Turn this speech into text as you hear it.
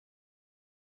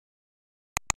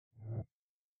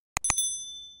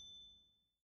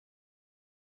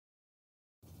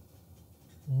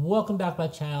Welcome back to my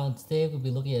channel. Today we'll be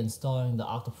looking at installing the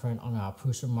octoprint on our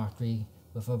Prusa Mark III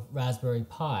with a Raspberry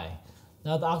Pi.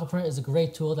 Now the octoprint is a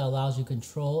great tool that allows you to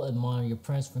control and monitor your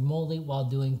prints remotely while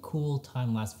doing cool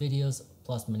time-lapse videos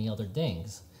plus many other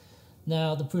things.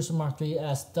 Now the Prusa Mark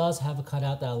III's does have a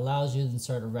cutout that allows you to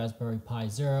insert a Raspberry Pi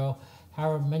Zero.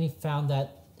 However, many found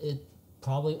that it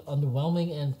probably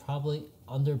underwhelming and probably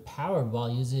underpowered while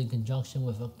using it in conjunction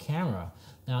with a camera.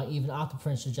 Now even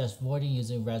octoprint suggests avoiding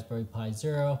using Raspberry Pi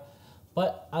Zero,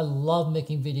 but I love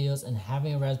making videos and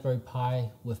having a Raspberry Pi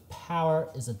with power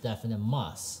is a definite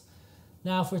must.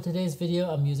 Now for today's video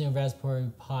I'm using a Raspberry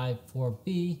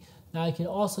Pi4b. Now you can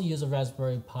also use a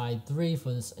Raspberry Pi 3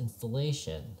 for this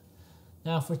installation.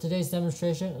 Now for today's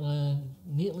demonstration I'm going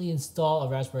to neatly install a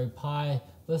Raspberry Pi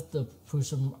with the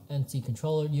Prusa NC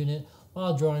controller unit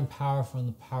while drawing power from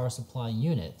the power supply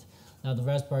unit. Now the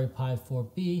Raspberry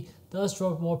Pi4b does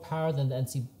draw more power than the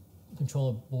NC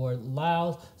controller board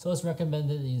allows, so it's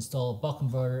recommended that you install a buck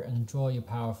converter and draw your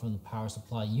power from the power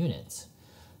supply unit.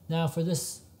 Now for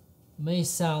this may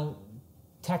sound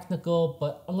technical,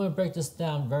 but I'm going to break this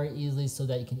down very easily so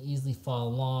that you can easily follow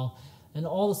along, and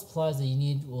all the supplies that you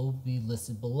need will be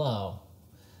listed below.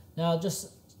 Now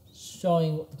just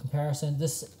showing the comparison,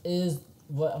 this is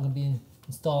what I'm going to be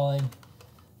installing.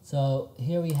 So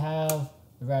here we have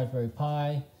the Raspberry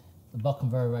Pi, the buck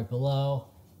converter right below,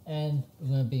 and we're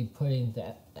going to be putting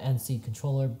the NC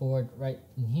controller board right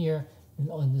in here and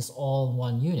on this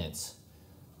all-in-one unit.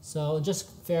 So just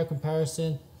fair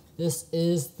comparison, this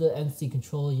is the NC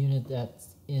controller unit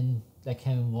that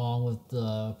came along with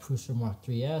the Prusa Mark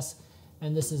III's,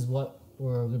 and this is what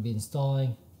we're going to be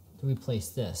installing to replace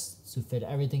this to fit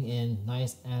everything in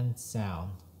nice and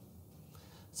sound.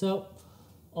 So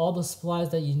all the supplies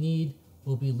that you need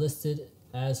will be listed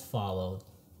as followed.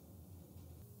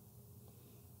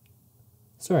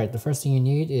 So the first thing you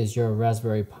need is your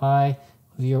Raspberry Pi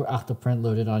with your octoprint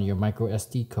loaded on your micro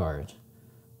SD card.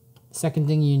 The second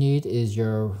thing you need is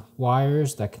your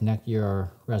wires that connect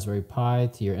your Raspberry Pi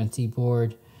to your NC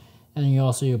board, and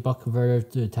also your buck converter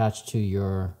to attach to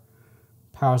your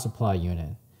power supply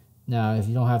unit. Now if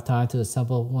you don't have time to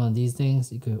assemble one of these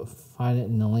things, you can find it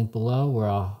in the link below where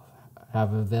I'll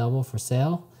have it available for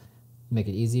sale. Make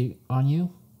it easy on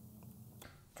you.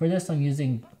 For this I'm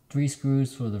using 3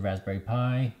 screws for the Raspberry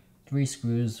Pi, 3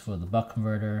 screws for the buck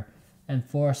converter, and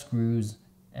 4 screws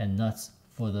and nuts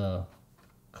for the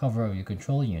cover of your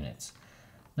control units.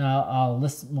 Now I'll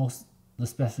list most the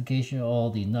specification of all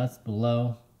the nuts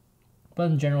below, but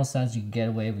in general sense you can get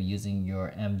away with using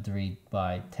your M3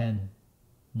 by 10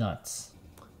 nuts.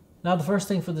 Now the first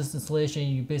thing for this installation,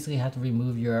 you basically have to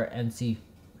remove your NC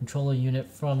controller unit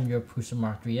from your Prusa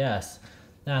Mark III's.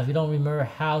 Now if you don't remember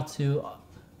how to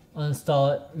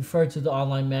uninstall it, refer to the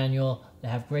online manual. They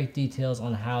have great details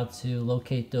on how to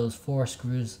locate those 4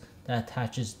 screws that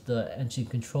attaches the NC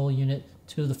control unit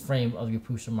to the frame of your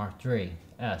Prusa Mark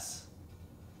III's.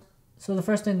 So the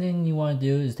first thing you want to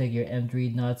do is take your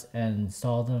M3 nuts and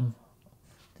install them.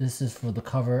 This is for the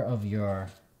cover of your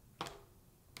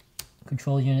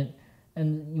control unit,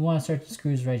 and you want to start the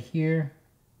screws right here,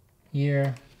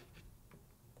 here,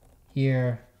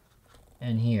 here,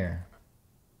 and here.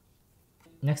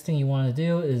 Next thing you want to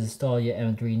do is install your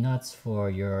M3 nuts for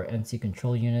your NC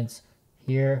control units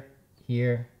here,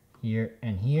 here, here,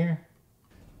 and here.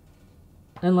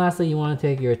 And lastly, you want to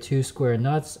take your 2 square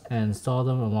nuts and install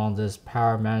them along this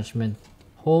power management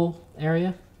hole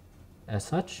area as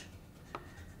such.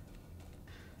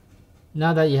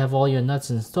 Now that you have all your nuts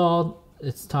installed,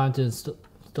 it's time to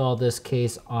install this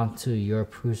case onto your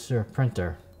Prusa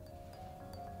printer.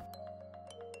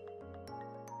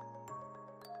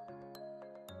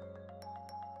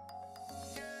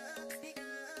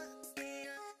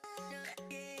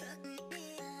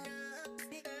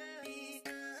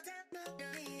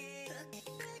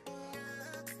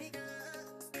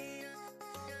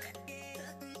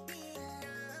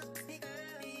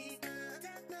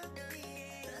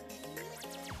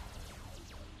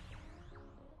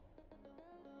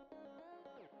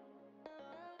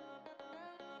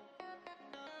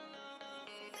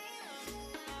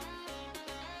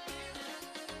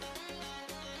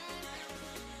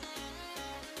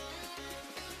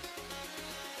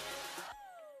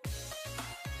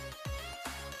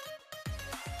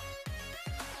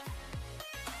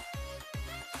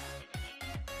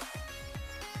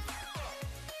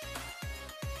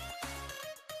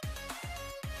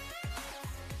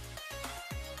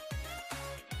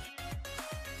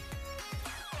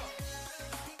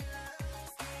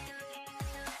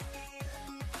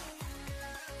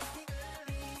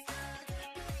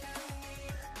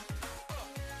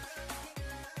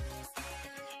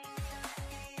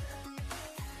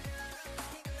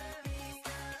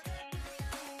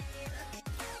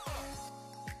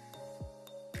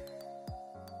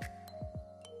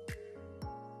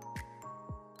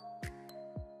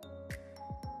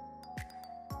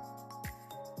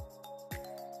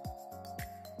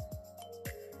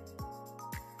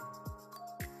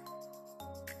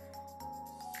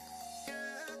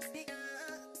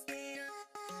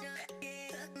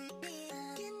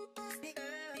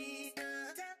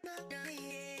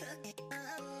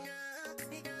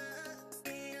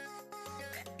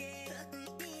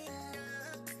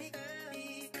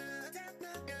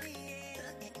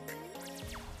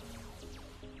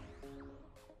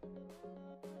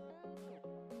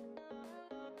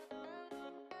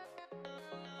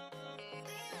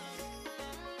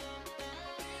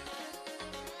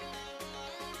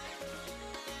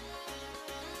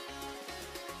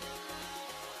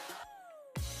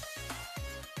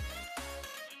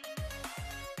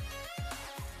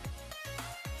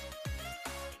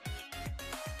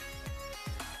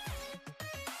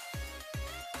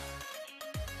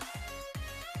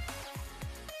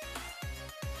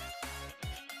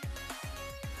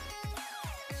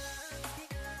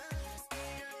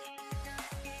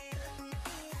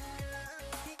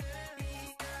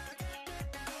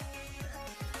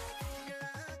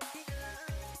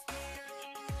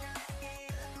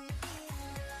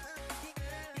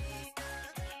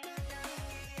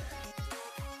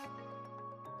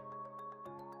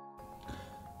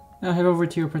 Now head over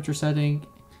to your printer setting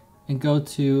and go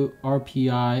to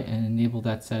RPI and enable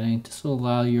that setting. This will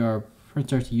allow your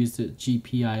printer to use the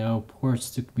GPIO ports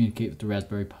to communicate with the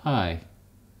Raspberry Pi.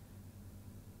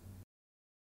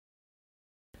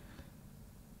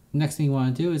 Next thing you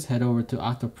want to do is head over to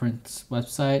Octoprint's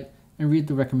website and read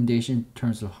the recommendation in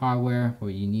terms of hardware,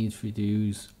 what you need to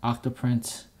use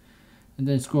Octoprint, and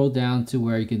then scroll down to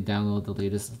where you can download the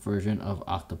latest version of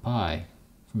OctoPi.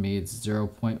 For me, it's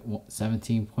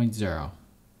 0.17.0.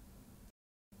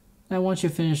 Now once you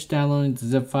finish downloading the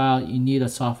zip file, you need a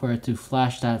software to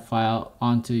flash that file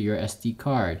onto your SD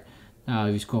card. Now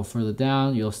if you scroll further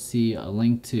down, you'll see a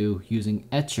link to using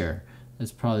Etcher.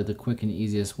 That's probably the quick and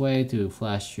easiest way to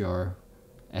flash your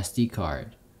SD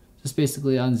card. Just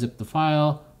basically unzip the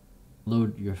file,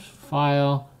 load your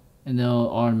file, and they'll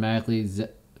automatically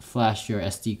flash your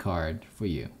SD card for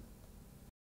you.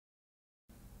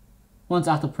 Once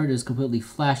Octoprint is completely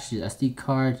flashed to the SD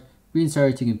card, reinsert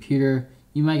it to your computer.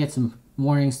 You might get some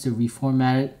warnings to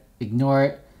reformat it, ignore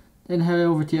it, then head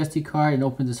over to the SD card and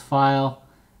open this file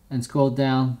and scroll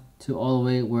down to all the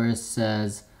way where it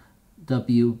says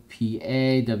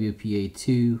WPA,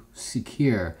 WPA2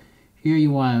 secure. Here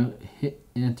you want to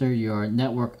enter your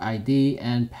network ID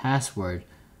and password.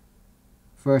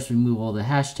 First remove all the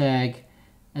hashtag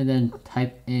and then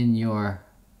type in your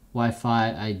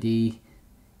Wi-Fi ID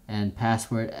and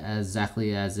password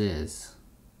exactly as is.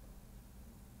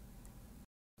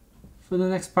 For the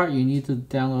next part, you need to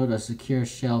download a secure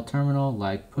shell terminal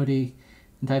like PuTTY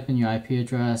and type in your IP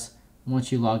address.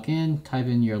 Once you log in, type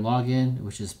in your login,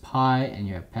 which is Pi, and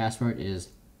your password is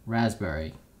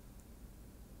Raspberry.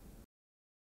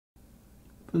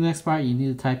 For the next part, you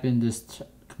need to type in this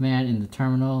command in the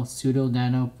terminal, sudo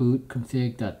nano boot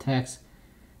config.txt,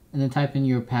 and then type in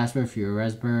your password for your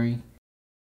Raspberry.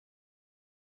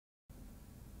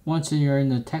 Once you're in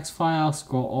the text file,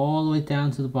 scroll all the way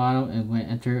down to the bottom and we're going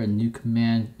to enter a new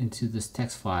command into this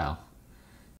text file.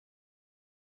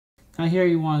 Now here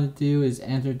you want to do is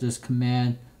enter this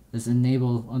command, this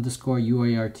enable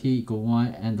 _UART equal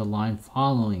 1 and the line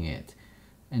following it.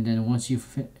 And then once you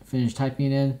finish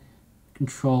typing in,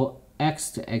 Control X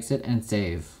to exit and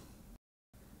save.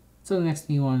 So the next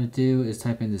thing you want to do is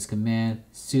type in this command,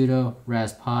 sudo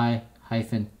raspi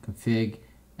 -config,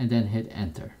 and then hit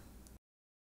enter.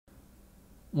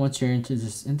 Once you're into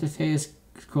this interface,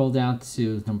 scroll down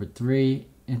to number 3,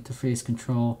 interface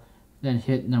control, then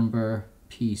hit number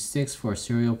P6 for a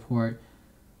serial port.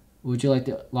 Would you like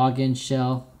the login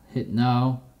shell? Hit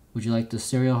no. Would you like the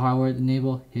serial hardware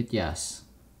enabled? Hit yes.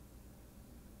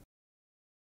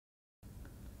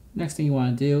 Next thing you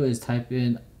want to do is type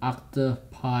in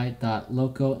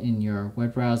octopi.local in your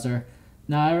web browser.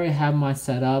 Now I already have mine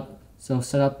set up, so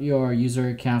set up your user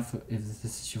account if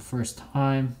this is your first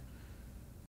time.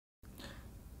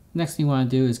 Next thing you want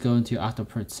to do is go into your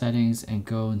Octoprint settings and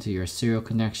go into your serial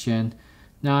connection.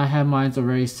 Now I have mine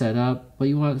already set up, but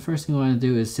the first thing you want to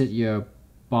do is set your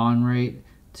baud rate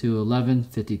to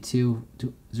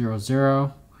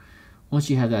 115200. Once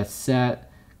you have that set,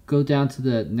 go down to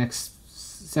the next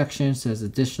section, it says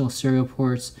additional serial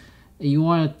ports, and you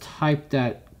want to type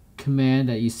that command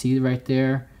that you see right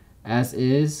there as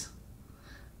is.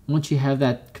 Once you have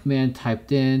that command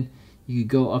typed in, you can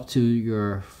go up to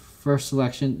your first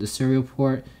selection, the serial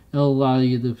port. It'll allow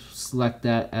you to select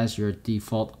that as your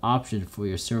default option for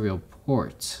your serial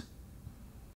port.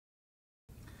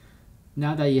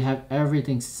 Now that you have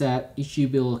everything set, you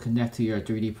should be able to connect to your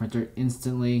 3D printer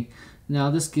instantly. Now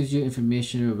this gives you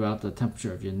information about the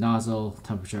temperature of your nozzle,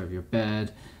 temperature of your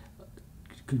bed,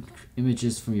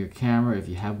 images from your camera if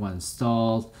you have one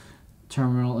installed,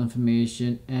 terminal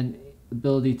information, and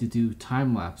ability to do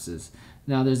time lapses.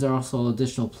 Now there's also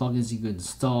additional plugins you can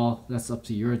install, that's up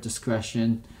to your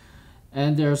discretion.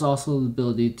 And there's also the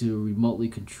ability to remotely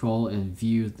control and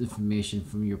view the information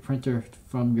from your printer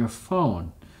from your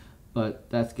phone. But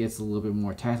that gets a little bit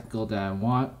more technical than I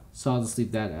want, so I'll just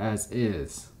leave that as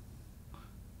is.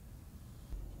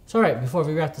 So alright, before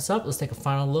we wrap this up, let's take a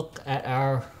final look at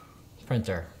our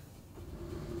printer.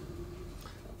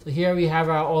 So here we have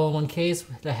our all-in-one case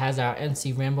that has our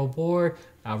EINSEY Rambo board,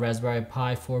 our Raspberry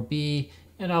Pi4b,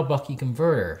 and our Bucky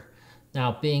converter.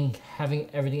 Now having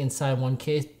everything inside one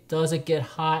case, does it get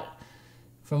hot?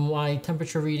 From my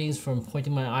temperature readings from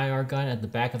pointing my IR gun at the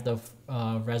back of the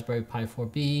Raspberry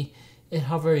Pi4b, it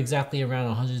hovered exactly around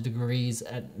 100 degrees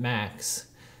at max.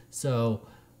 So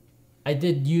I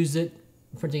did use it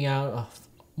printing out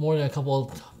more than a couple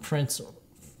of prints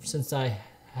since I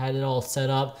had it all set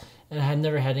up, and I had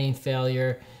never had any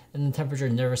failure, and the temperature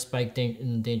never spiked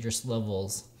in dangerous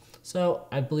levels. So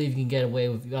I believe you can get away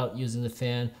without using the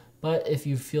fan, But if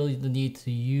you feel the need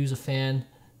to use a fan,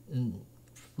 then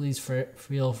please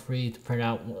feel free to print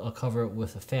out a cover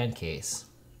with a fan case.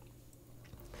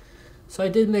 So I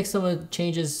did make some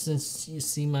changes since you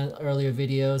see my earlier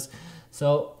videos.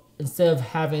 So instead of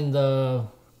having the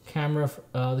camera,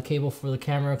 the cable for the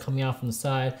camera coming out from the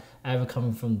side, I have it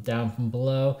coming from down from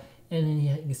below. And then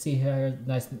you can see here,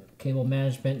 nice cable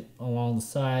management along the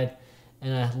side.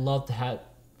 And I love to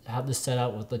have this set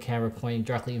up with the camera pointing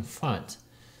directly in front.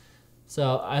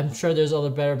 So I'm sure there's other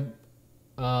better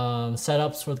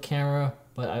setups for the camera,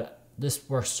 but this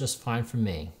works just fine for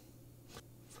me.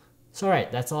 So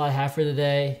alright, that's all I have for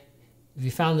today. If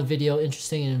you found the video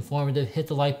interesting and informative, hit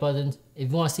the like button.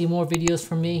 If you want to see more videos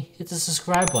from me, hit the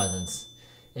subscribe buttons.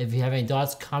 If you have any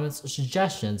thoughts, comments, or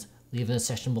suggestions, leave in the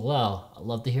section below. I'd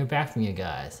love to hear back from you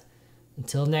guys.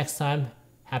 Until next time,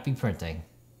 happy printing.